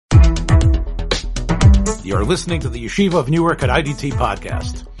You're listening to the Yeshiva of Newark at IDT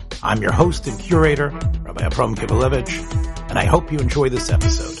podcast. I'm your host and curator, Rabbi Abram Kibalevich, and I hope you enjoy this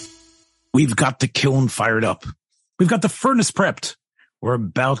episode. We've got the kiln fired up. We've got the furnace prepped. We're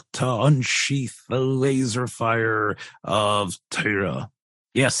about to unsheath the laser fire of Torah.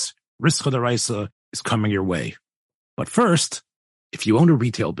 Yes, Rischa the is coming your way. But first, if you own a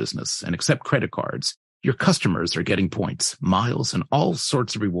retail business and accept credit cards, your customers are getting points, miles, and all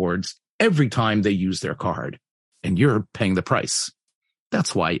sorts of rewards every time they use their card. And you're paying the price.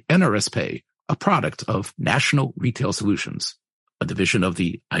 That's why NRS Pay, a product of National Retail Solutions, a division of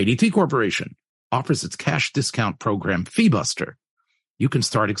the IDT Corporation, offers its cash discount program FeeBuster. You can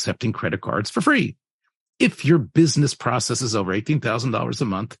start accepting credit cards for free. If your business processes over $18,000 a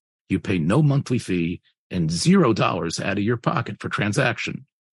month, you pay no monthly fee and $0 out of your pocket for transaction.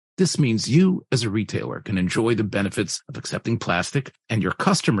 This means you, as a retailer, can enjoy the benefits of accepting plastic, and your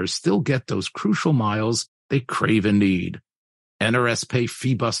customers still get those crucial miles they crave and need. NRS Pay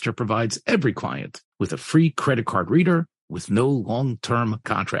FeeBuster provides every client with a free credit card reader with no long-term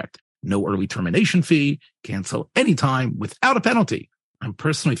contract, no early termination fee, cancel anytime without a penalty. I'm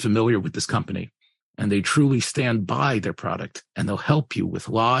personally familiar with this company, and they truly stand by their product, and they'll help you with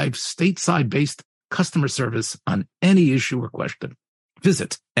live, stateside-based customer service on any issue or question.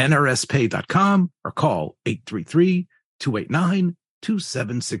 Visit nrspay.com or call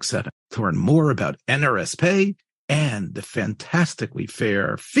 833-289-2767 to learn more about NRS Pay and the fantastically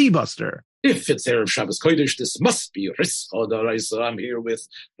fair FeeBuster. If it's Erev Shabbos Kodesh, this must be Rischa D'Oraisa. I'm here with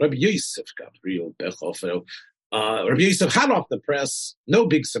Rabbi Yosef Gabriel Bechhofer. Rabbi Yosef hot off the press, no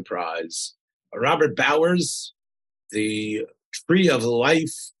big surprise. Robert Bowers, the Tree of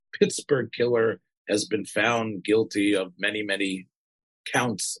Life Pittsburgh killer, has been found guilty of many, many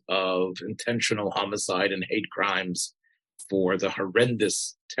counts of intentional homicide and hate crimes for the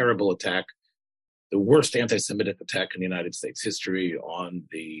horrendous, terrible attack, the worst anti-Semitic attack in the United States history on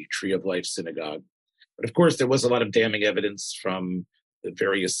the Tree of Life synagogue. But of course, there was a lot of damning evidence from the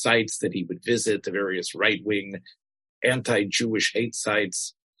various sites that he would visit, the various right-wing anti-Jewish hate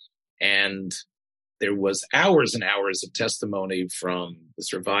sites. And there was hours and hours of testimony from the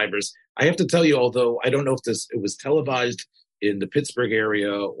survivors. I have to tell you, although I don't know if it was televised in the Pittsburgh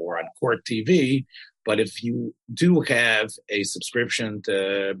area or on Court TV, but if you do have a subscription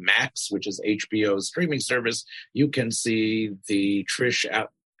to Max, which is HBO's streaming service, you can see the Trish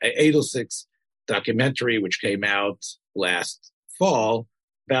Edelsick's documentary, which came out last fall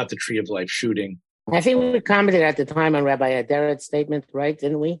about the Tree of Life shooting. I think we commented at the time on Rabbi Aderet's statement, right,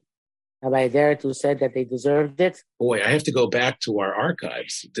 didn't we? Rabbi Aderet, who said that they deserved it. Boy, I have to go back to our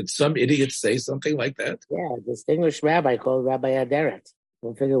archives. Did some idiot say something like that? Yeah, a distinguished rabbi called Rabbi Aderet.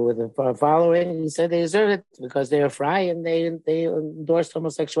 We'll figure with the following, he said they deserved it because they were fry and they endorsed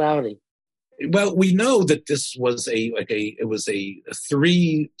homosexuality. Well, we know that this was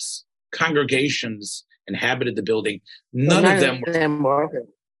three congregations inhabited the building. None of them were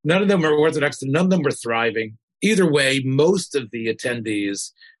Orthodox. None of them were thriving. Either way, most of the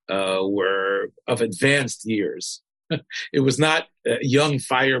attendees were of advanced years. It was not young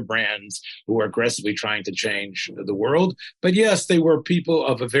firebrands who were aggressively trying to change the world. But yes, they were people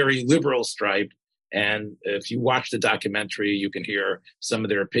of a very liberal stripe. And if you watch the documentary, you can hear some of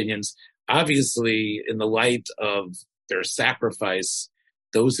their opinions. Obviously, in the light of their sacrifice,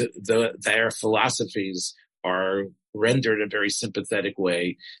 their philosophies are rendered in a very sympathetic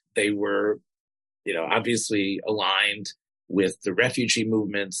way. They were, obviously aligned with the refugee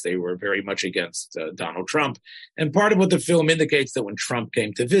movements. They were very much against Donald Trump. And part of what the film indicates that when Trump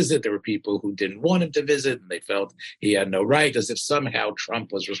came to visit, there were people who didn't want him to visit, and they felt he had no right, as if somehow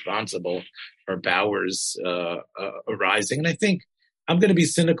Trump was responsible for Bowers' arising. And I think I'm going to be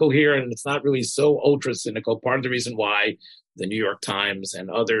cynical here, and it's not really so ultra cynical. Part of the reason why the New York Times and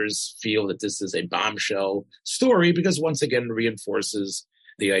others feel that this is a bombshell story, because once again reinforces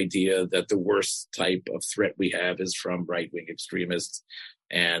the idea that the worst type of threat we have is from right-wing extremists.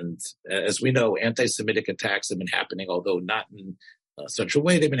 And as we know, anti-Semitic attacks have been happening, although not in such a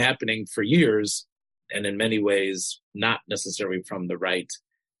way. They've been happening for years, and in many ways, not necessarily from the right,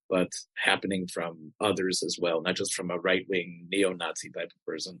 but happening from others as well, not just from a right-wing neo-Nazi type of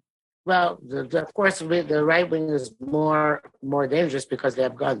person. Well, of course, the right wing is more dangerous because they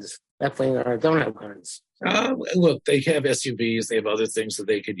have guns. Left wing don't have guns. Look, they have SUVs. They have other things that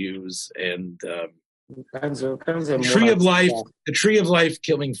they could use, and guns are the Tree of Life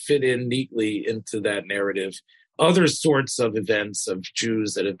killing fit in neatly into that narrative. Other sorts of events of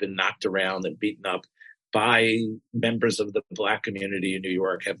Jews that have been knocked around and beaten up by members of the Black community in New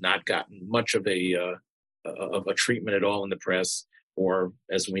York have not gotten much of a treatment at all in the press. or,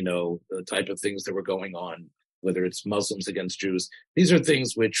 as we know, the type of things that were going on, whether it's Muslims against Jews. These are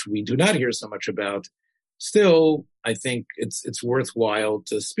things which we do not hear so much about. Still, I think it's worthwhile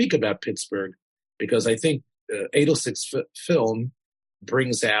to speak about Pittsburgh, because I think Edelsich's film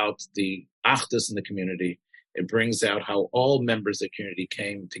brings out the achdus in the community. It brings out how all members of the community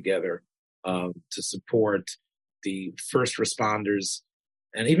came together to support the first responders.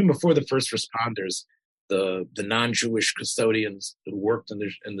 And even before the first responders, the non-Jewish custodians who worked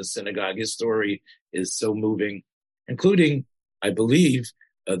in the synagogue. His story is so moving, including, I believe,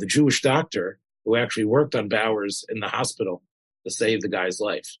 the Jewish doctor who actually worked on Bowers in the hospital to save the guy's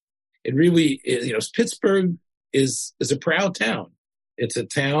life. It really is, Pittsburgh is a proud town. It's a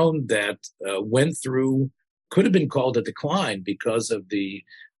town that went through, could have been called a decline because of the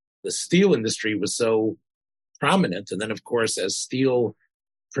steel industry was so prominent. And then, of course, as steel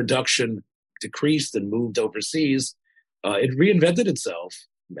production decreased and moved overseas, it reinvented itself.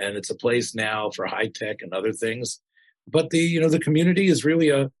 And it's a place now for high tech and other things. But the community is really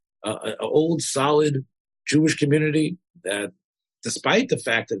a old, solid Jewish community that, despite the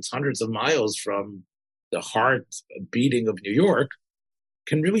fact that it's hundreds of miles from the heart beating of New York,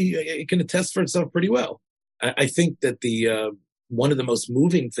 it can attest for itself pretty well. I think that one of the most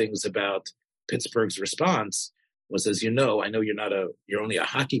moving things about Pittsburgh's response was, as you know, I know you're only a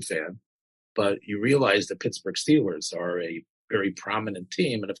hockey fan, but you realize the Pittsburgh Steelers are a very prominent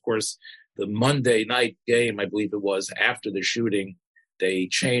team. And of course, the Monday night game, I believe it was, after the shooting, they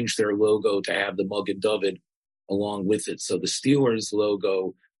changed their logo to have the Magen David along with it. So the Steelers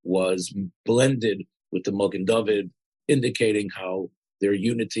logo was blended with the Magen David, indicating how their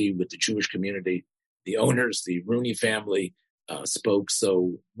unity with the Jewish community. The owners, the Rooney family, spoke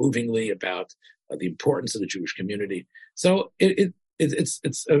so movingly about the importance of the Jewish community. So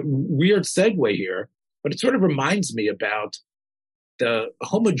it's a weird segue here, but it sort of reminds me about the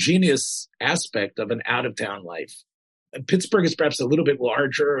homogeneous aspect of an out-of-town life. Pittsburgh is perhaps a little bit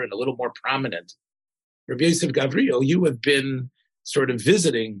larger and a little more prominent. Rabbi Yosef Gavriel, you have been sort of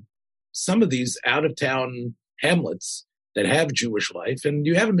visiting some of these out-of-town hamlets that have Jewish life, and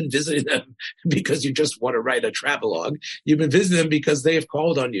you haven't been visiting them because you just want to write a travelogue. You've been visiting them because they have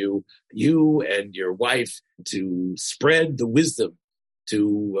called on you and your wife, to spread the wisdom,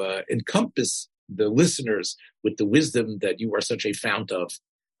 to encompass the listeners with the wisdom that you are such a fount of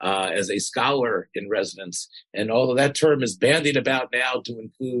as a scholar in residence. And although that term is bandied about now to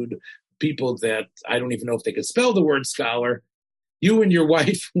include people that I don't even know if they could spell the word scholar, you and your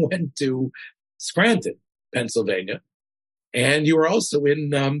wife went to Scranton, Pennsylvania, and you were also in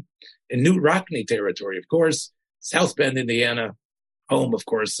Newt Rockne territory, of course, South Bend, Indiana, home, of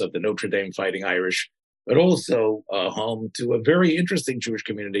course, of the Notre Dame Fighting Irish, but also home to a very interesting Jewish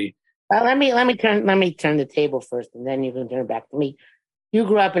community. Let me turn the table first, and then you can turn it back to me. You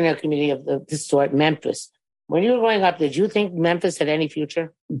grew up in a community of this sort, Memphis. When you were growing up, did you think Memphis had any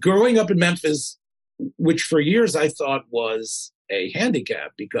future? Growing up in Memphis, which for years I thought was a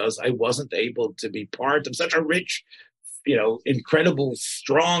handicap because I wasn't able to be part of such a rich, incredible,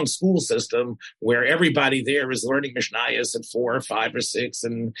 strong school system where everybody there is learning Mishnayos at 4 or 5 or 6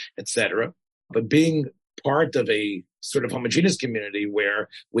 and et cetera. But being part of a sort of homogeneous community where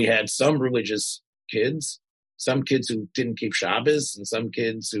we had some religious kids, some kids who didn't keep Shabbos, and some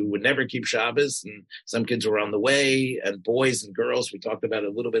kids who would never keep Shabbos, and some kids who were on the way, and boys and girls. We talked about it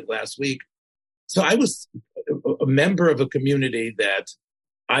a little bit last week. So I was a member of a community that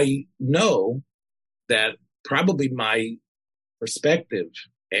I know that probably my perspective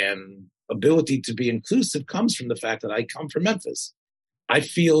and ability to be inclusive comes from the fact that I come from Memphis. I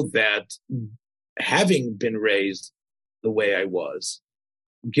feel that having been raised the way I was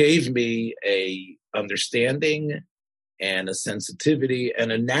gave me a understanding and a sensitivity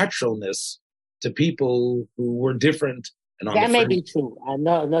and a naturalness to people who were different. And that may be true. I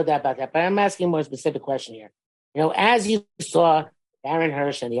know that about that. But I'm asking a more specific question here. As you saw Darren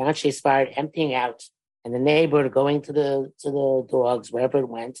Hirsch and the Anshe Spire emptying out and the neighborhood going to the dogs, wherever it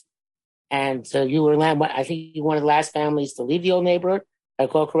went. And so you were, I think you were one of the last families to leave the old neighborhood, if I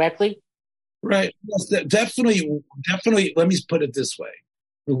recall correctly. Right. Yes, definitely. Let me put it this way.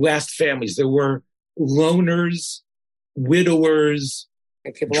 The last families, there were loners, widowers,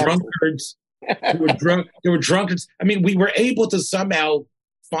 drunkards. There were drunkards. I mean, we were able to somehow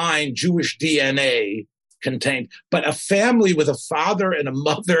find Jewish DNA contained, but a family with a father and a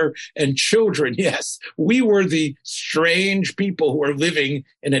mother and children, yes, we were the strange people who were living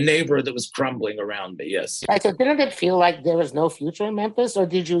in a neighborhood that was crumbling around me, yes. Right, so didn't it feel like there was no future in Memphis, or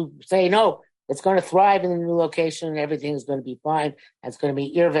did you say, no, it's going to thrive in the new location and everything is going to be fine, and it's going to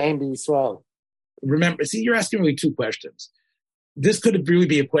be Ir Ve'em B'Yisrael? Remember, you're asking me 2 questions. this could really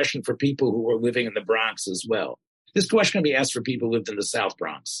be a question for people who are living in the Bronx as well. This question can be asked for people who lived in the South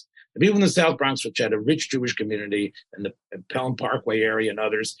Bronx. The people in the South Bronx, which had a rich Jewish community, and the Pelham Parkway area and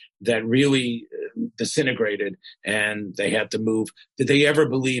others that really disintegrated and they had to move. Did they ever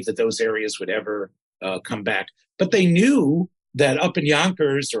believe that those areas would ever come back? But they knew that up in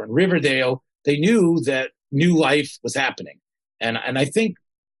Yonkers or in Riverdale, they knew that new life was happening. And I think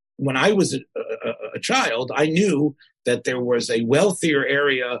when I was a child, I knew that there was a wealthier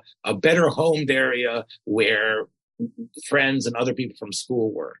area, a better homed area where friends and other people from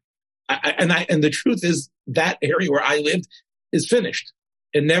school were. And the truth is that area where I lived is finished.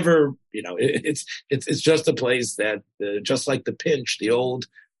 It never, it's just a place that, just like the Pinch, the old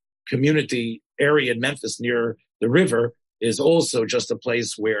community area in Memphis near the river, is also just a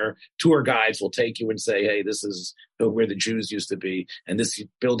place where tour guides will take you and say, hey, this is where the Jews used to be, and this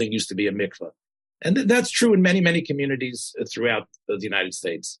building used to be a mikveh. And that's true in many, many communities throughout the United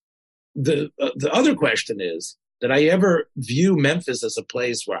States. The other question is, did I ever view Memphis as a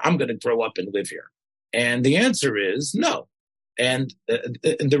place where I'm going to grow up and live here? And the answer is no. And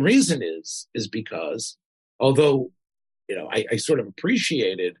the reason is because although, I sort of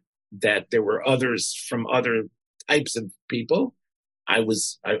appreciated that there were others from other types of people, I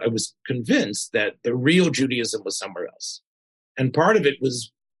was convinced that the real Judaism was somewhere else. And part of it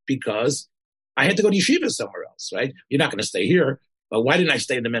was because I had to go to yeshiva somewhere else, right? You're not going to stay here. But why didn't I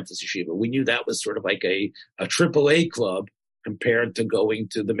stay in the Memphis yeshiva? We knew that was sort of like a AAA club compared to going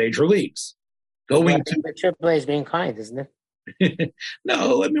to the major leagues. The AAA is being kind, isn't it?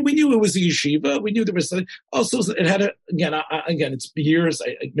 No, I mean, we knew it was a yeshiva. We knew there was also, it had again, it's years,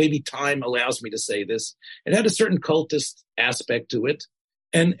 maybe time allows me to say this. It had a certain cultist aspect to it.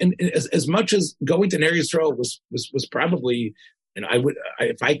 And as much as going to Ner Yisrael was probably,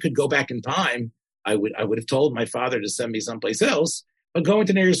 if I could go back in time, I would have told my father to send me someplace else. But going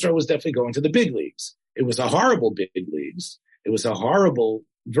to Ner Yisrael was definitely going to the big leagues. It was a horrible big leagues. It was a horrible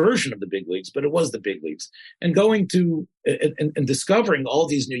version of the big leagues, but it was the big leagues. And going to and discovering all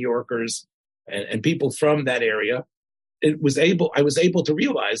these New Yorkers and people from that area, I was able to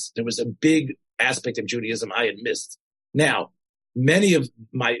realize there was a big aspect of Judaism I had missed. Now, many of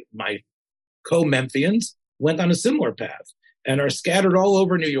my co-Memphians went on a similar path and are scattered all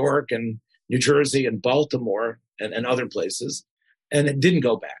over New York and New Jersey and Baltimore and other places, and it didn't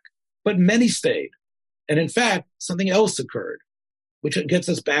go back. But many stayed. And in fact, something else occurred, which gets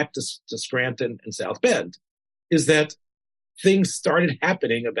us back to Scranton and South Bend, is that things started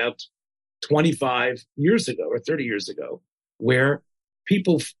happening about 25 years ago or 30 years ago, where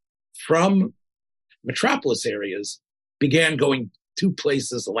people from metropolis areas began going to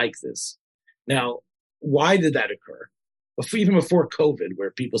places like this. Now, why did that occur? Even before COVID, where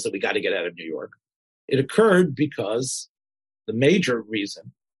people said we got to get out of New York, it occurred because the major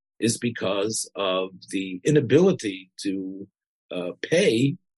reason is because of the inability to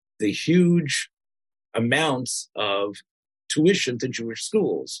pay the huge amounts of tuition to Jewish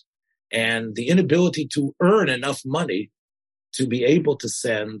schools and the inability to earn enough money to be able to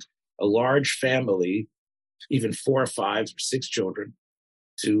send a large family, even 4 or 5 or 6 children,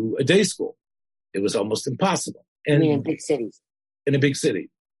 to a day school. It was almost impossible. And in big cities. In a big city.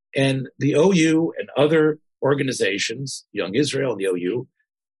 And the OU and other organizations, Young Israel and the OU,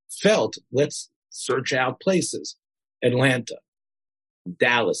 felt, let's search out places. Atlanta,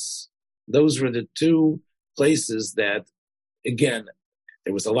 Dallas. Those were the 2 places that, again,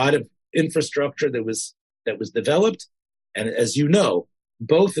 there was a lot of infrastructure that was developed. And as you know,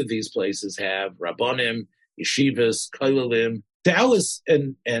 both of these places have Rabbanim, Yeshivas, Kollalim. Dallas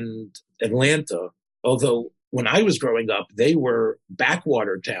and Atlanta, although when I was growing up, they were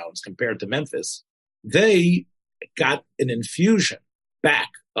backwater towns compared to Memphis. They got an infusion back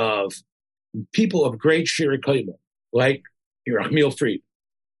of people of great shir koyma, like Yerachmiel Fried,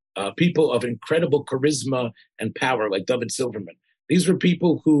 people of incredible charisma and power, like David Silverman. These were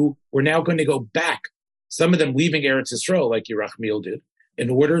people who were now going to go back, some of them leaving Eretz Yisrael, like Yerachmiel did, in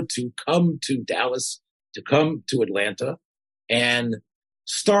order to come to Dallas, to come to Atlanta, and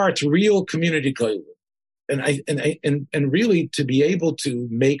start real community koyma. And really to be able to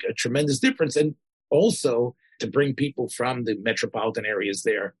make a tremendous difference, and also to bring people from the metropolitan areas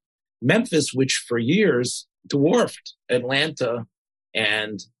there. Memphis, which for years dwarfed Atlanta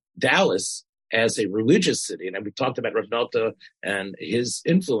and Dallas as a religious city, and we talked about Rav Nota and his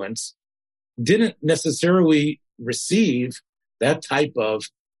influence, didn't necessarily receive that type of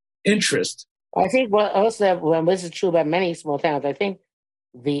interest. I think this is true about many small towns. I think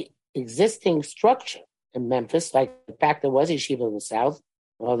the existing structure in Memphis, like the fact there was a yeshiva in the South,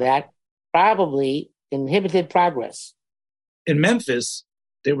 all that, probably inhibited progress. in Memphis,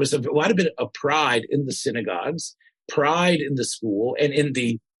 there was a lot of pride in the synagogues, pride in the school, and in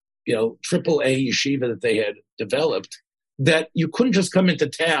the AAA yeshiva that they had developed, that you couldn't just come into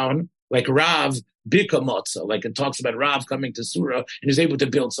town like Rav Bika Motza, like it talks about Rav coming to Surah and is able to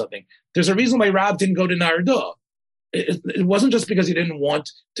build something. There's a reason why Rav didn't go to Nardo. It wasn't just because he didn't want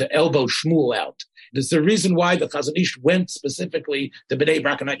to elbow Shmuel out. There's the reason why the Chazon Ish went specifically to Bnei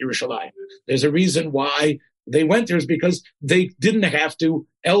Brak and not Yerushalayim. There's a reason why they went there is because they didn't have to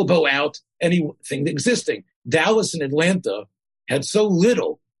elbow out anything existing. Dallas and Atlanta had so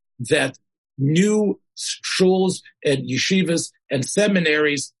little that new shuls and yeshivas and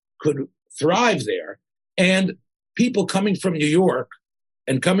seminaries could thrive there. And people coming from New York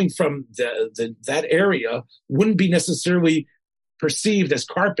and coming from that area wouldn't be necessarily perceived as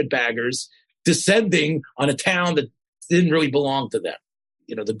carpetbaggers descending on a town that didn't really belong to them.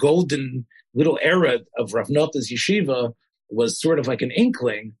 The golden little era of Rav Nota's yeshiva was sort of like an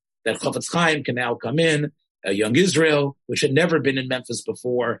inkling that Chafetz Chaim can now come in. Young Israel, which had never been in Memphis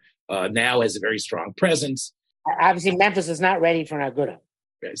before, now has a very strong presence. Obviously, Memphis is not ready for an Aguda.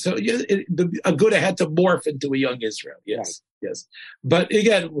 Right. So the Aguda had to morph into a Young Israel. Yes, right. Yes. But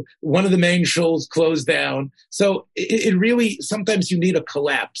again, one of the main shuls closed down. So it really, sometimes you need a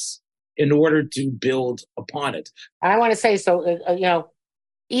collapse in order to build upon it. I want to say,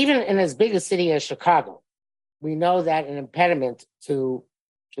 even in as big a city as Chicago, we know that an impediment to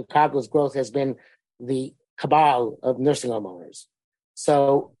Chicago's growth has been the cabal of nursing home owners.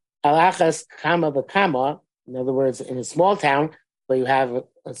 So, alachas kama v'kama, in other words, in a small town where you have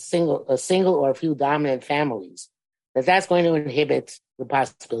a single or a few dominant families, that's going to inhibit the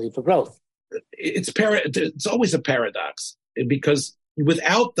possibility for growth. It's always a paradox, because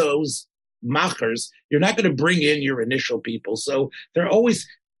without those machers, you're not going to bring in your initial people. So they're always,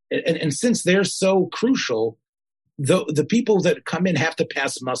 and since they're so crucial, the people that come in have to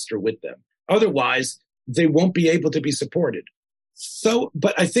pass muster with them. Otherwise, they won't be able to be supported. So,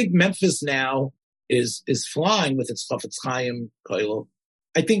 but I think Memphis now is flying with its Chafetz Chaim koilo.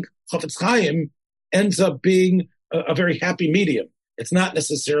 I think Chafetz Chaim ends up being a very happy medium. It's not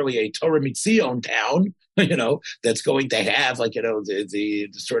necessarily a Torah Mitzion town, that's going to have the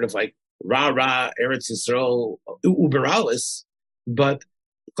sort of like rah Eretz Yisrael uberalis, but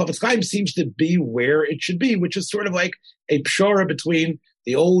Chafetz Chaim seems to be where it should be, which is sort of like a pshara between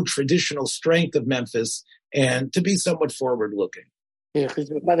the old traditional strength of Memphis and to be somewhat forward-looking. Yeah,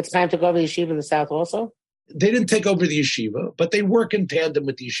 because by the time took over the yeshiva in the South also? They didn't take over the yeshiva, but they work in tandem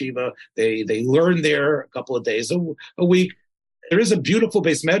with the yeshiva. They learn there a couple of days a week. There is a beautiful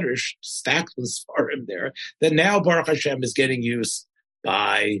beis medrash stacked with Sfarim there that now Baruch Hashem is getting used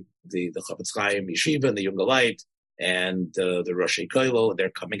by the Chafetz Chaim yeshiva and the Yungalite and the Roshei Koilo. They're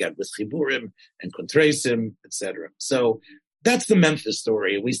coming out with Chiburim and Kontresim, etc. So that's the Memphis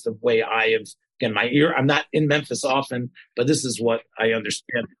story, at least the way I have. Again, I'm not in Memphis often, but this is what I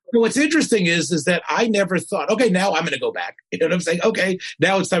understand. What's interesting is that I never thought, okay, now I'm going to go back. You know what I'm saying? Okay,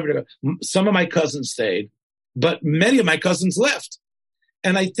 now it's time to go. Some of my cousins stayed, but many of my cousins left.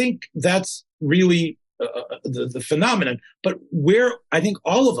 And I think that's really the phenomenon. But where I think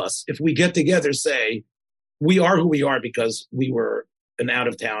all of us, if we get together, say, we are who we are because we were an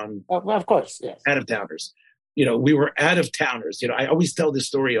out-of-town. Well, of course, yes. Out-of-towners. We were out-of-towners. I always tell this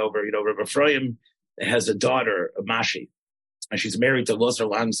story over, Rav Ephraim has a daughter, Mashi, and she's married to Lozer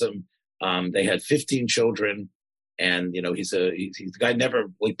Langsam. They had 15 children, and, he's the guy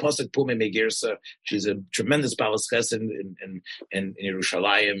never, Posek Pume Megirsa. She's a tremendous Balas Chesed in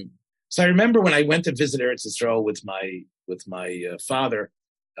Yerushalayim. So I remember when I went to visit Eretz Yisrael with my father,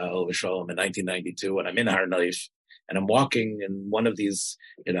 in 1992, and I'm in Har Nof, and I'm walking in one of these,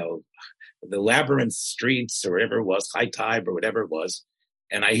 the labyrinth streets or whatever it was, High Tide or whatever it was,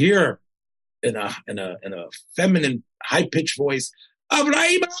 and I hear in a feminine, high pitched voice,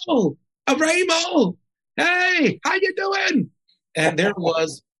 Avrahimo, hey, how you doing? And there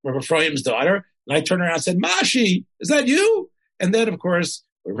was Rav Ephraim's daughter, and I turned around and said, Mashi, is that you? And then, of course,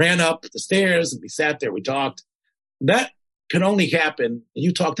 we ran up the stairs and we sat there, we talked. That can only happen.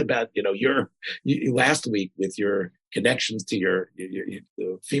 You talked about, you last week with your connections to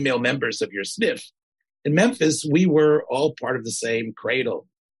the female members of your sniff. In Memphis, we were all part of the same cradle.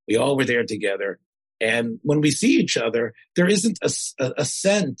 We all were there together. And when we see each other, there isn't a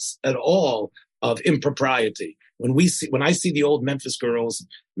sense at all of impropriety. When I see the old Memphis girls,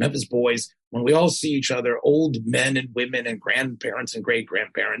 Memphis boys, when we all see each other, old men and women and grandparents and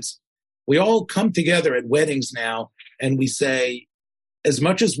great-grandparents, we all come together at weddings now and we say, as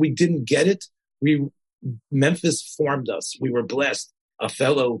much as we didn't get it, Memphis formed us. We were blessed. A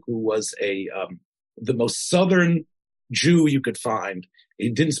fellow who was the most southern Jew you could find. He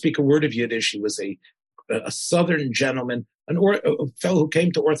didn't speak a word of Yiddish. He was a Southern gentleman, a fellow who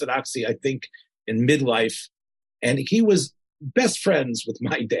came to Orthodoxy, I think, in midlife. And he was best friends with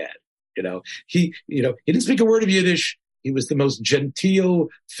my dad. He didn't speak a word of Yiddish. He was the most genteel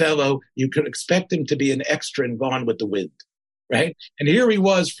fellow. You could expect him to be an extra in Gone with the Wind, right? And here he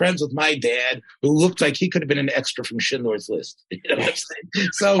was, friends with my dad, who looked like he could have been an extra from Schindler's List. You know what I'm saying?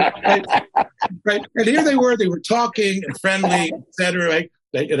 So, right? And here they were talking and friendly, et cetera, right?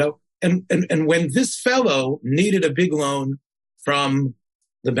 And when this fellow needed a big loan from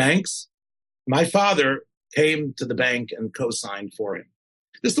the banks, my father came to the bank and co-signed for him.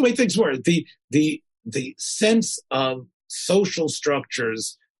 This is the way things were. The sense of social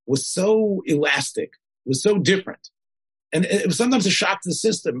structures was so elastic, was so different. And it was sometimes a shock to the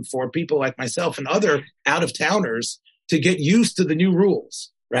system for people like myself and other out-of-towners to get used to the new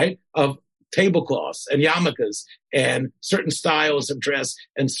rules, right? Of tablecloths and yarmulkes and certain styles of dress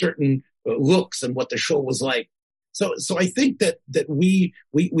and certain looks and what the show was like. So I think that we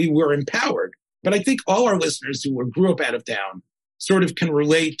were empowered. But I think all our listeners who grew up out of town sort of can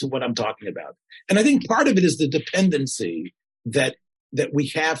relate to what I'm talking about. And I think part of it is the dependency that we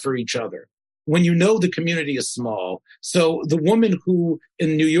have for each other. When the community is small. So the woman who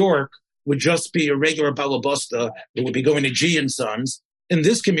in New York would just be a regular balabosta who would be going to G and Sons, in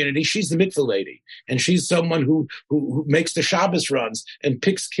this community, she's the mikveh lady. And she's someone who makes the Shabbos runs and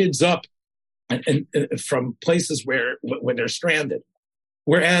picks kids up and from places where they're stranded.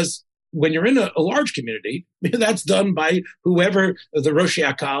 Whereas when you're in a large community, that's done by whoever the Rosh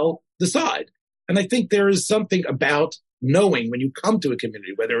Yakal decide. And I think there is something about knowing when you come to a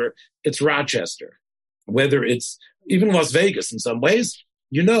community, whether it's Rochester, whether it's even Las Vegas in some ways,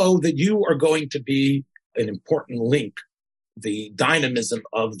 you know that you are going to be an important link, the dynamism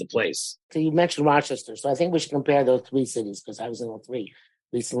of the place. So you mentioned Rochester, so I think we should compare those three cities because I was in all three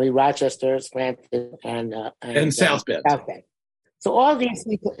recently: Rochester, Scranton, and South Bend. South Bend. So all these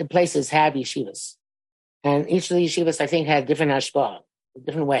places have yeshivas, and each of the yeshivas, I think, had different hashpah, a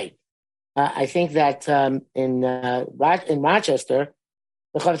different way. I think that in Rochester,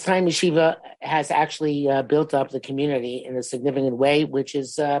 the Chofetz Chaim Yeshiva has actually built up the community in a significant way, which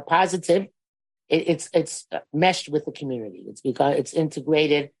is positive. It's meshed with the community. It's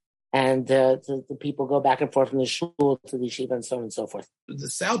integrated, and the people go back and forth from the shul to the yeshiva and so on and so forth. The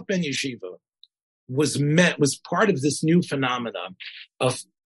South Bend Yeshiva was part of this new phenomenon of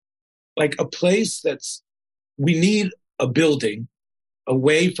like a place we need a building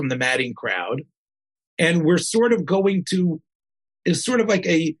away from the madding crowd. And we're sort of it's sort of like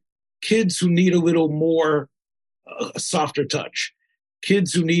kids who need a little more, a softer touch,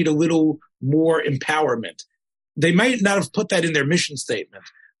 kids who need a little more empowerment. They might not have put that in their mission statement,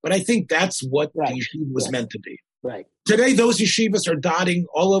 but I think that's what the yeshiva was meant to be. Right. Today, those yeshivas are dotting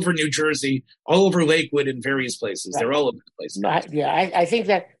all over New Jersey, all over Lakewood, in various places. Right. They're all over the place. I think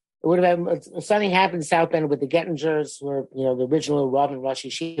that it would have been something happened in South Bend with the Gettingers, who were the original Rav and Rosh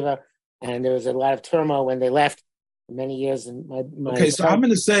Yeshiva, and there was a lot of turmoil when they left for many years. And so I'm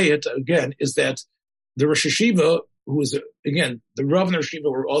going to say it again: is that the Rosh Yeshiva, who was again the Rav and Rosh Yeshiva,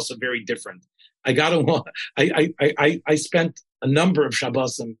 were also very different. I spent a number of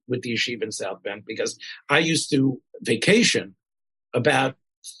Shabbosim with the yeshiva in South Bend because I used to vacation about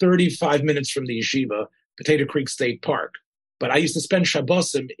 35 minutes from the yeshiva, Potato Creek State Park. But I used to spend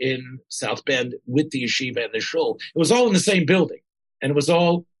Shabbosim in South Bend with the yeshiva and the shul. It was all in the same building, and it was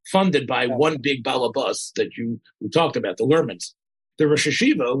all funded by one big balabus that you talked about, the Lermans. The Rosh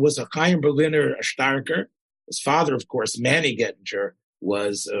Yeshiva was a Chaim Berliner Starker. His father, of course, Manny Gettinger,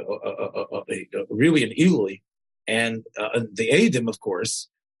 was really an Eloi. And the Eidim, of course,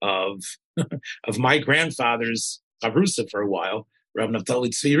 of my grandfather's Chavrusa for a while, Rav Naftali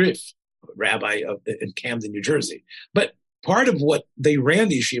Tzvirif, rabbi in Camden, New Jersey. But part of what they ran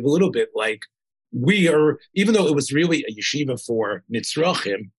the yeshiva a little bit like even though it was really a yeshiva for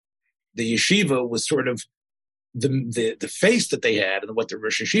Nitzrachim, the yeshiva was sort of the face that they had, and what the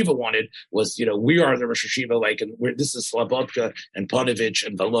Rosh Yeshiva wanted was, we are the Rosh Yeshiva, this is Slobodka and Panovich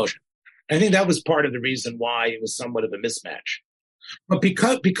and Volozhin. I think that was part of the reason why it was somewhat of a mismatch. But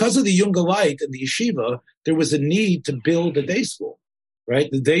because of the Younger Light and the yeshiva, there was a need to build a day school, right?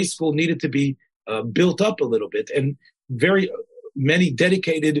 The day school needed to be built up a little bit, and very many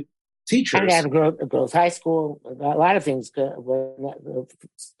dedicated teachers. And have a girls' high school. A lot of things came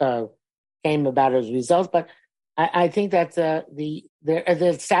about as a result. But I think that the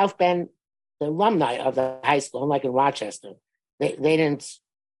South Bend, the alumni of the high school, unlike in Rochester, they didn't.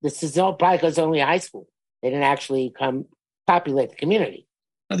 This is all probably because it's only a high school. They didn't actually come populate the community.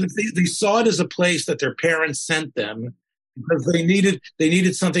 They saw it as a place that their parents sent them because they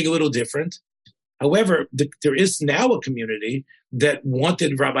needed something a little different. However, there is now a community that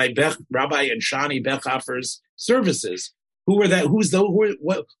wanted Rabbi and Shani Bechhofer's services. Who were that?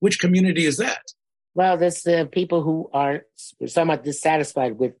 Which community is that? Well, there's the people who are somewhat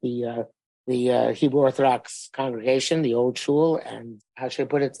dissatisfied with the Hebrew Orthodox congregation, the old shul, and how should I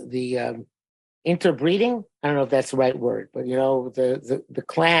put it, the interbreeding. I don't know if that's the right word, but the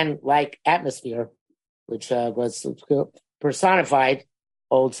clan-like atmosphere, which was personified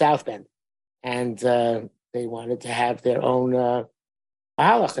old South Bend, and they wanted to have their own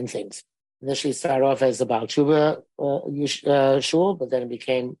halach and things. Initially started off as a Baal Tshuva shul, but then it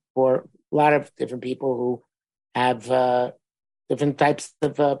became for a lot of different people who have different types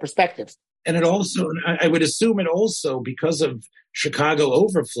of perspectives. And it also, I would assume it also, because of Chicago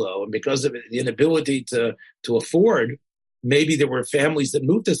overflow and because of the inability to afford, maybe there were families that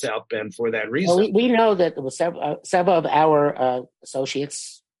moved to South Bend for that reason. Well, we know that there were several of our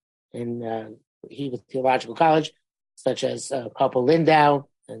associates in Hebrew Theological College, such as Couple Lindau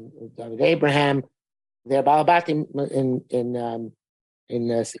and David Abraham. They're Balabatim in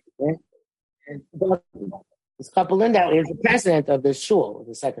this Couple Lindau is the president of this shul,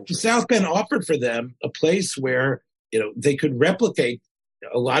 the second shul. South Bend offered for them a place where they could replicate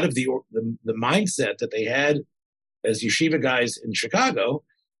a lot of the mindset that they had as yeshiva guys in Chicago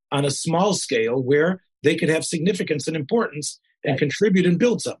on a small scale, where they could have significance and importance and contribute and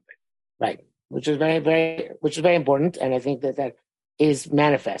build something. Right, which is very important, and I think that is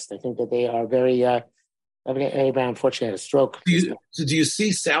manifest. I think that they are very. Abraham unfortunately had a stroke. Do you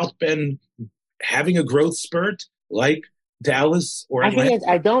see South Bend having a growth spurt like Dallas or Atlanta?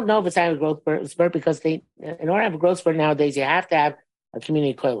 I don't know if it's having a growth spurt because in order to have a growth spurt nowadays, you have to have a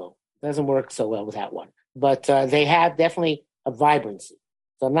community kollel. It doesn't work so well without one. But they have definitely a vibrancy.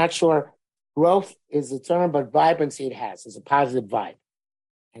 So I'm not sure growth is the term, but vibrancy it has. It's a positive vibe.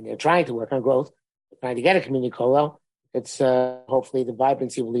 And they're trying to work on growth. They're trying to get a community kollel. It's hopefully the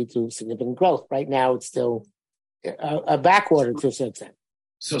vibrancy will lead to significant growth. Right now, it's still a backwater to a certain extent.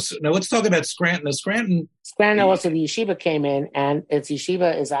 So now let's talk about Scranton. Scranton also, the yeshiva came in, and its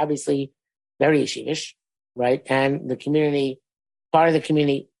yeshiva is obviously very yeshivish, right? And the community, part of the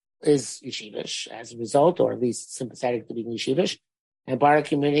community is yeshivish as a result, or at least sympathetic to being yeshivish, and part of the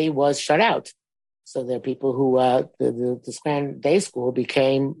community was shut out. So there are people who, the Scranton Day School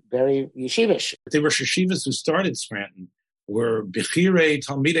became very yeshivish. They were yeshivas who started Scranton, were Bechirei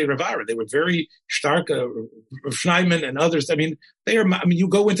Talmidei Ravara. They were very stark, Schneiman and others. I mean, you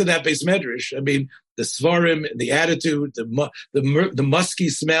go into that base medrash. I mean, the svarim, the attitude, the musky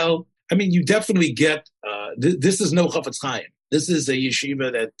smell. I mean, you definitely get, this is no Chafetz Chaim. This is a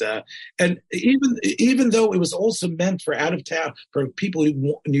yeshiva that, and even though it was also meant for out of town, for people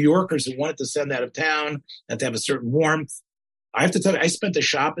New Yorkers who wanted to send out of town and to have a certain warmth. I have to tell you, I spent a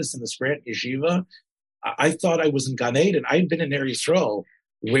Shabbos in the Scranton yeshiva. I thought I was in Gan Eden. I had been in Eretz Yisrael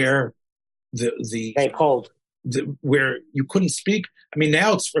where the very cold, where you couldn't speak. I mean,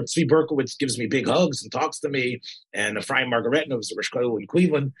 now it's Tzvi Berkowitz gives me big hugs and talks to me, and Ephraim Margaretno was a Rischa in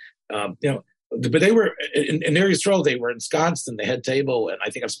Cleveland. But they were in Eretz Yisrael. They were ensconced in the head table, and I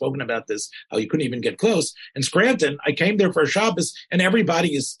think I've spoken about this. How you couldn't even get close. In Scranton, I came there for a Shabbos, and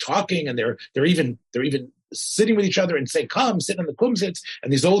everybody is talking, and they're even sitting with each other and say, "Come, sit on the kumsitz."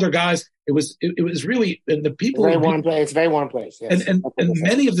 And these older guys, it was really, and the people. It's a very warm place. Yes. And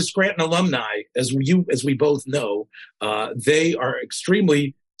many of the Scranton alumni, as we both know, they are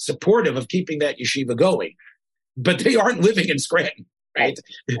extremely supportive of keeping that yeshiva going, but they aren't living in Scranton, right?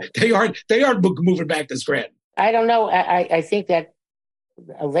 They aren't moving back to Scranton. I don't know. I think that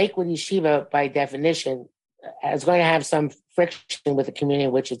a Lakewood yeshiva, by definition, is going to have some friction with the community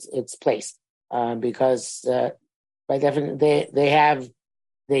in which it's placed. Because by definition they have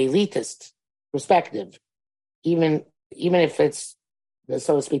the elitist perspective, even if it's,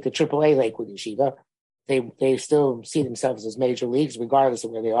 so to speak, the AAA Lakewood Yeshiva, they still see themselves as major leagues regardless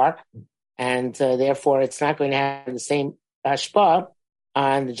of where they are, and therefore it's not going to have the same hashpah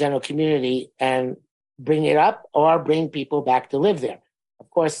on the general community and bring it up or bring people back to live there. Of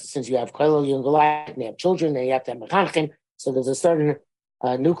course, since you have kollel Yungalai and they have children, then you have to have mechanchim, so there's a certain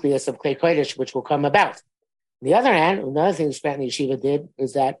nucleus of Klei Kodesh, which will come about. On the other hand, another thing the Scranton Yeshiva did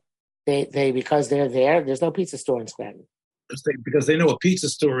is that they because they're there's no pizza store in Scranton. Because they know a pizza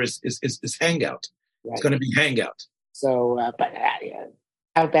store is hangout. Right. It's going to be hangout. So, but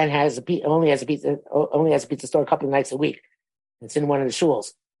South Bend only has a pizza store a couple of nights a week. It's in one of the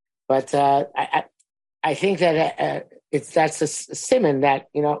shuls. But I think that that's a simon that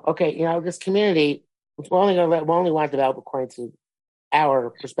this community we're only want to develop according to our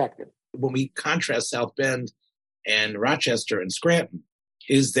perspective. When we contrast South Bend and Rochester and Scranton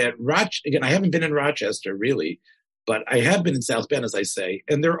is that, again, I haven't been in Rochester really, but I have been in South Bend, as I say,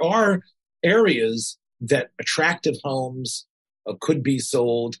 and there are areas that attractive homes could be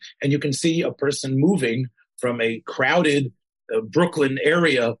sold, and you can see a person moving from a crowded Brooklyn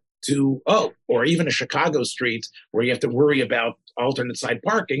area to, or even a Chicago street where you have to worry about alternate side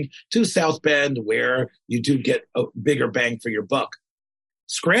parking, to South Bend where you do get a bigger bang for your buck.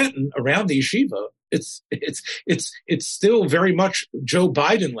 Scranton, around the yeshiva, it's still very much Joe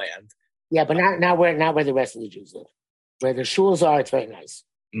Biden land. Yeah, but not where the rest of the Jews live. Where the shuls are, it's very nice.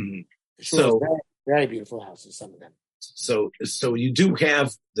 Mm-hmm. So very, very beautiful houses, some of them. So you do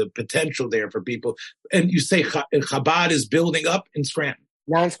have the potential there for people. And you say Chabad is building up in Scranton.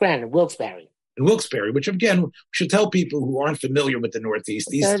 Not in Scranton, Wilkes-Barre. In Wilkes-Barre, which again, we should tell people who aren't familiar with the Northeast.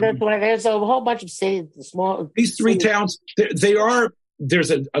 There's a whole bunch of cities, these three towns,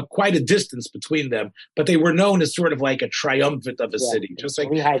 there's quite a distance between them, but they were known as sort of like a triumvirate of a city. Just like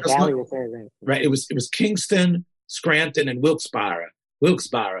right. It was Kingston, Scranton, and Wilkes-Barre.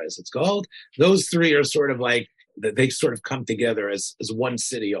 Wilkes-Barre, as it's called. Those three are sort of like, they sort of come together as one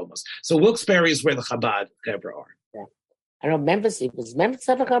city almost. So Wilkes-Barre is where the Chabad Hebra are. Yeah. I don't know, Memphis have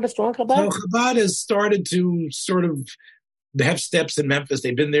a strong Chabad? So Chabad has started to sort of have steps in Memphis.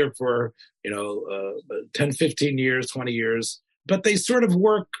 They've been there for, 10, 15 years, 20 years. But they sort of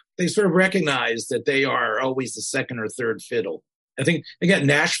recognize that they are always the second or third fiddle. I think, again,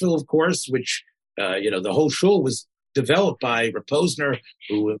 Nashville, of course, which, the whole shul was developed by Reb Posner,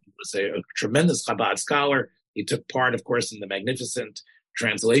 who was a tremendous Chabad scholar. He took part, of course, in the magnificent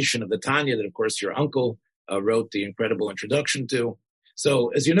translation of the Tanya that, of course, your uncle wrote the incredible introduction to. So,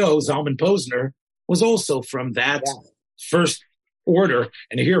 as you know, Zalman Posner was also from that first order.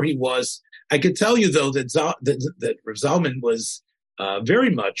 And here he was. I could tell you, though, that Rav Zalman was very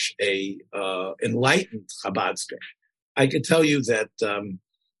much a enlightened Chabadsker. I could tell you that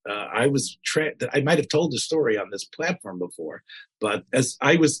that I might have told the story on this platform before, but as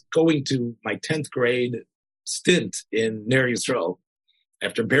I was going to my 10th grade stint in Ner Yisrael,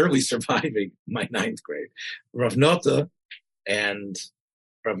 after barely surviving my 9th grade, Rav Nota and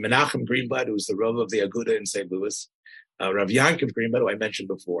Rav Menachem Greenblatt, who's the Rav of the Aguda in St. Louis, Rav Yankov Greenblatt, who I mentioned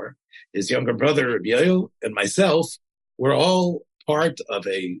before, his younger brother, Rav Yoel, and myself were all part of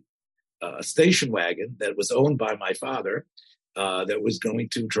a station wagon that was owned by my father that was going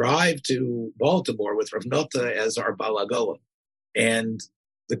to drive to Baltimore with Rav Nota as our balagola. And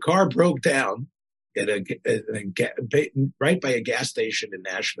the car broke down right by a gas station in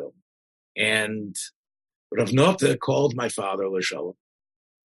Nashville. And Rav Nota called my father, L'Shalom.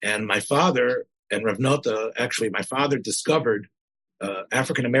 And my father and Rav Nota, actually, my father discovered an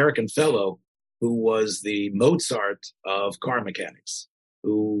African-American fellow who was the Mozart of car mechanics,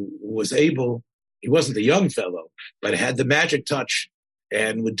 who was able, he wasn't a young fellow, but had the magic touch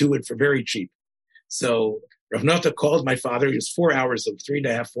and would do it for very cheap. So Rav Nota called my father. He was 4 hours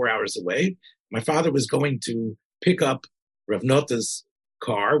away. My father was going to pick up Rav Nota's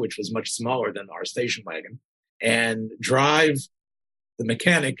car, which was much smaller than our station wagon, and drive the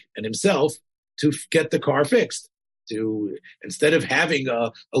mechanic and himself to get the car fixed. Instead of having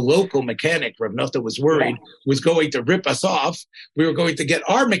a local mechanic, Rav Nota was worried, was going to rip us off, we were going to get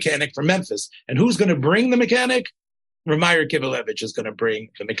our mechanic from Memphis. And who's going to bring the mechanic? Rameyer Kivelevich is going to bring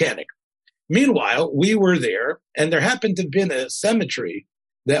the mechanic. Meanwhile, we were there, and there happened to have been a cemetery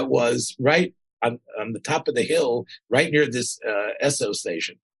that was right on the top of the hill, right near this Esso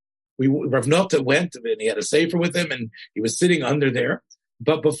station. Rav Nota went, and he had a sefer with him, and he was sitting under there.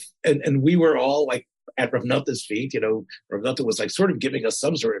 And we were all like at Rav Nota's feet. Rav Nota was like sort of giving us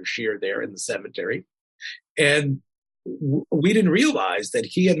some sort of shiur there in the cemetery. And we didn't realize that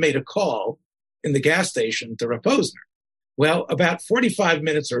he had made a call in the gas station to Rav Posner. Well, about 45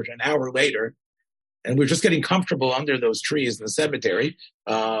 minutes or an hour later, and we're just getting comfortable under those trees in the cemetery,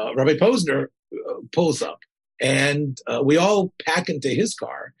 Rabbi Posner pulls up, and we all pack into his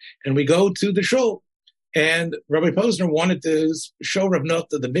car, and we go to the shul. And Rabbi Posner wanted to show Rav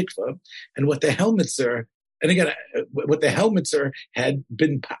Nota the mikveh and what the Helmitzer, had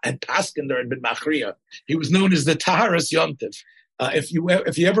paskened or had been machriya. He was known as the Taharas Yomtiv. If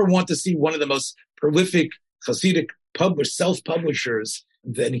you ever want to see one of the most prolific Hasidic self-publishers,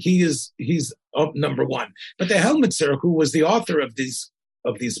 then he's number one. But the Helmitzer, who was the author of these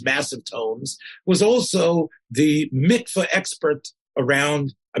massive tomes, was also the mikveh expert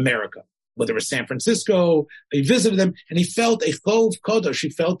around America. whether it was San Francisco. He visited them, and he felt a chov kodesh. He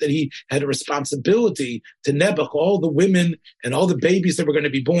felt that he had a responsibility to nebuch all the women and all the babies that were going to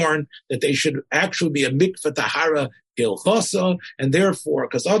be born, that they should actually be a mikveh tahara gilchosa, and therefore,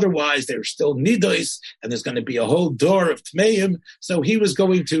 because otherwise they're still nidos, and there's going to be a whole door of tmeim. So he was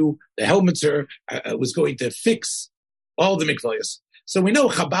going to, the Helmutzer was going to fix all the mikvahs. So we know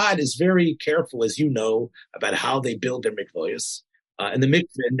Chabad is very careful, as you know, about how they build their mikvahs. And the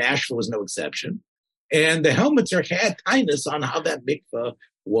mikveh in Nashville was no exception. And the Helmutzer had kindness on how that mikveh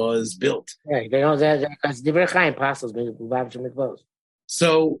was built. Right, they know that because the Chaim apostles made mikvahs.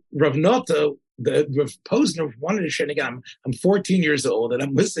 So Rav Nota, the Rav Posner wanted to share. Again, I'm 14 years old, and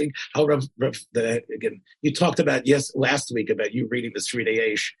I'm listening how again, you talked about last week about you reading the Sridei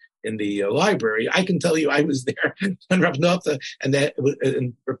Eish in the library. I can tell you I was there when Rav Nota and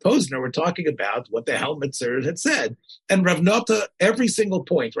Rav Posner were talking about what the Helmutzer had said. And Rav Nota, every single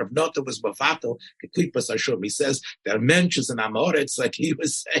point, Rav Nota was mafatel, complete basashum. He says that mentions and amoritz, like he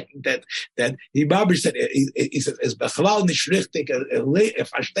was saying that he said, he said,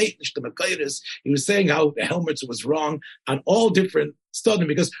 he was saying how the Helmutzer was wrong on all different studies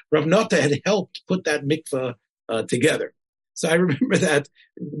because Rav Nota had helped put that mikveh together. So I remember that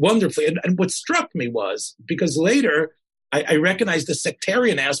wonderfully. And what struck me was, because later I recognized the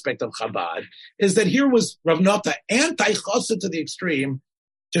sectarian aspect of Chabad, is that here was Rav Nota anti-chassid to the extreme,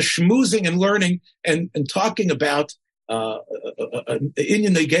 just schmoozing and learning and talking about Inyan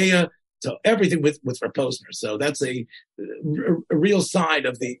Negeya, so everything with Rav Posner. So that's a real sign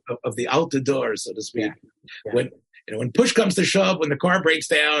of the Alta door, so to speak. Yeah. When push comes to shove, when the car breaks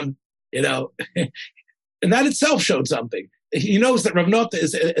down, and that itself showed something. He knows that Rav Nota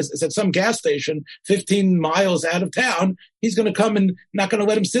is at some gas station 15 miles out of town. He's going to come and not going to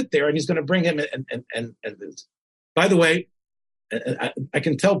let him sit there, and he's going to bring him. And by the way, I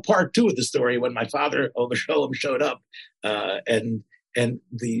can tell part two of the story when my father, Omer Sholem, showed up, and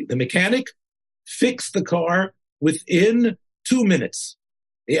the mechanic fixed the car within 2 minutes.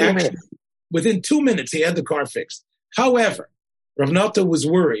 Within 2 minutes, he had the car fixed. However, Rav Nota was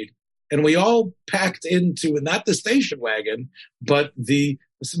worried. And we all packed into not the station wagon, but the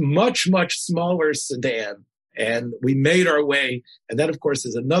much, much smaller sedan. And we made our way. And that, of course,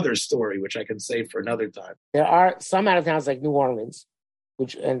 is another story, which I can save for another time. There are some out of towns like New Orleans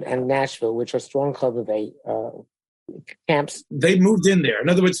and Nashville, which are strong Chovevei camps. They moved in there. In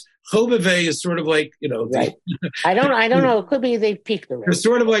other words, Chovevei is sort of like, right. I don't know. It could be they peaked the rate. They're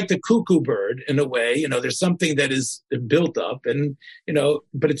sort of like the cuckoo bird in a way. There's something that is built up and,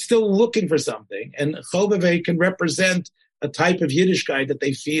 but it's still looking for something. And Chovevei can represent a type of Yiddishkeit that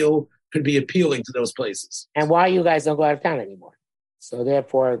they feel could be appealing to those places. And why you guys don't go out of town anymore? So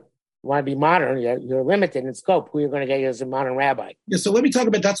therefore, you want to be modern, you're limited in scope. Who you're going to get as a modern rabbi. Yeah, so let me talk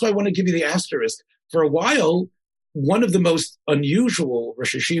about, that's why I want to give you the asterisk. For a while, one of the most unusual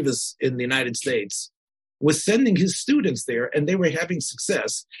Rosh Yeshivas in the United States was sending his students there, and they were having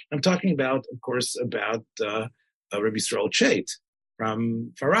success. I'm talking about, of course, Rabbi Yisrael Chait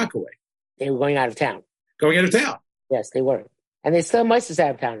from Far Rockaway. They were going out of town. Going out of town. Yes, they were. And they still most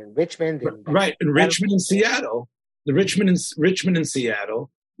out of town in Richmond. Right, in Richmond and Seattle. The Richmond and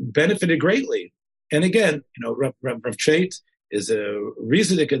Seattle benefited greatly. And again, Rav Chait is a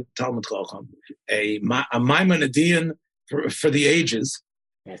Rizadik Talmud Chacham, a Maimonidean for the ages.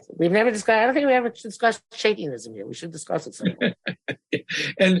 Yes. We've never discussed. I don't think we ever discussed Shaitionism here. We should discuss it sometime.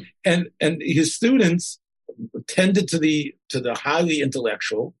 and his students tended to the highly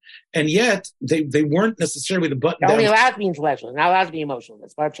intellectual, and yet they weren't necessarily the button down. Only allowed to be intellectual, not allowed to be emotional.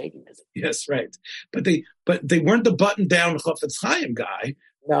 That's part of Shaitionism. Yes, right. But they weren't the button down Chafetz Chaim guy.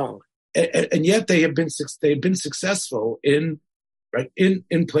 No. And yet they have been successful in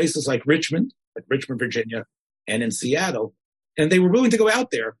places like Richmond, Virginia, and in Seattle, and they were willing to go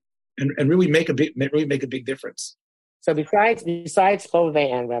out there and really make a big difference. So besides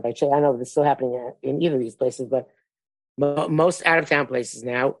Chovevei and Rabbi Chait, I know this is still happening in either of these places, but most out of town places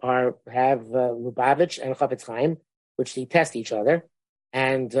now have Lubavitch and Chafetz Chaim, which detest each other,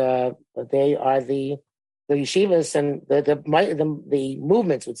 and they are the yeshivas and the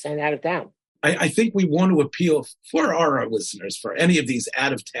movements would send out of town. I think we want to appeal for our listeners, for any of these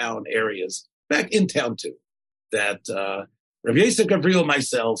out of town areas, back in town too, that Rav Yosef Gabriel,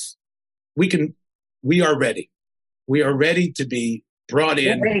 myself, we are ready. We are ready to be brought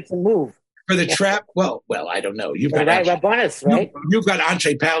in. We're ready to move. For the trap, well, I don't know. You've got Rabbanis, right? You've got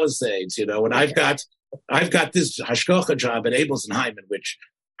Anshe Palisades, and I've got this Hashkocha job at Abels and Hyman, which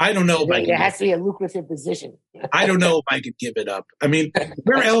I don't know if I can. There has to be a lucrative position. I don't know if I could give it up. I mean,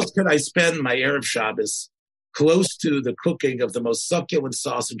 where else could I spend my Erev Shabbos close to the cooking of the most succulent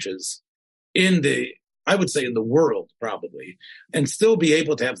sausages in the world probably, and still be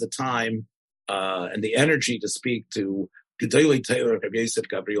able to have the time and the energy to speak to Gedolei Torah Rabbi Yosef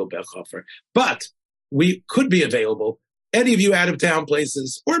Gabriel Bechhofer. But we could be available, any of you out-of-town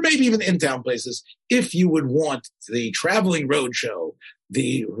places, or maybe even in-town places, if you would want the traveling roadshow,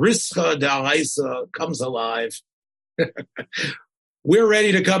 the Rischa Da'alaisa comes alive. We're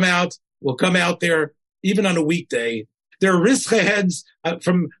ready to come out. We'll come out there, even on a weekday. There are Rischa heads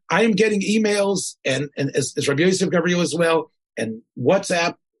I am getting emails, and as Rabbi Yosef Gabriel as well, and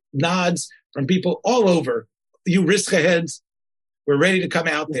WhatsApp nods from people all over. You Rischa heads, we're ready to come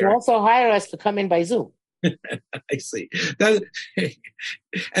out there. You also hire us to come in by Zoom. I see. That,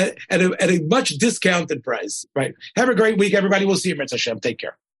 at a much discounted price. Right. Have a great week, everybody. We'll see you, Mitzvah Hashem. Take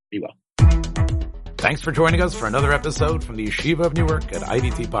care. Be well. Thanks for joining us for another episode from the Yeshiva of Newark at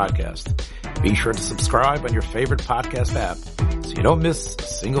IDT Podcast. Be sure to subscribe on your favorite podcast app so you don't miss a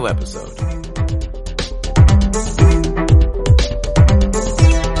single episode.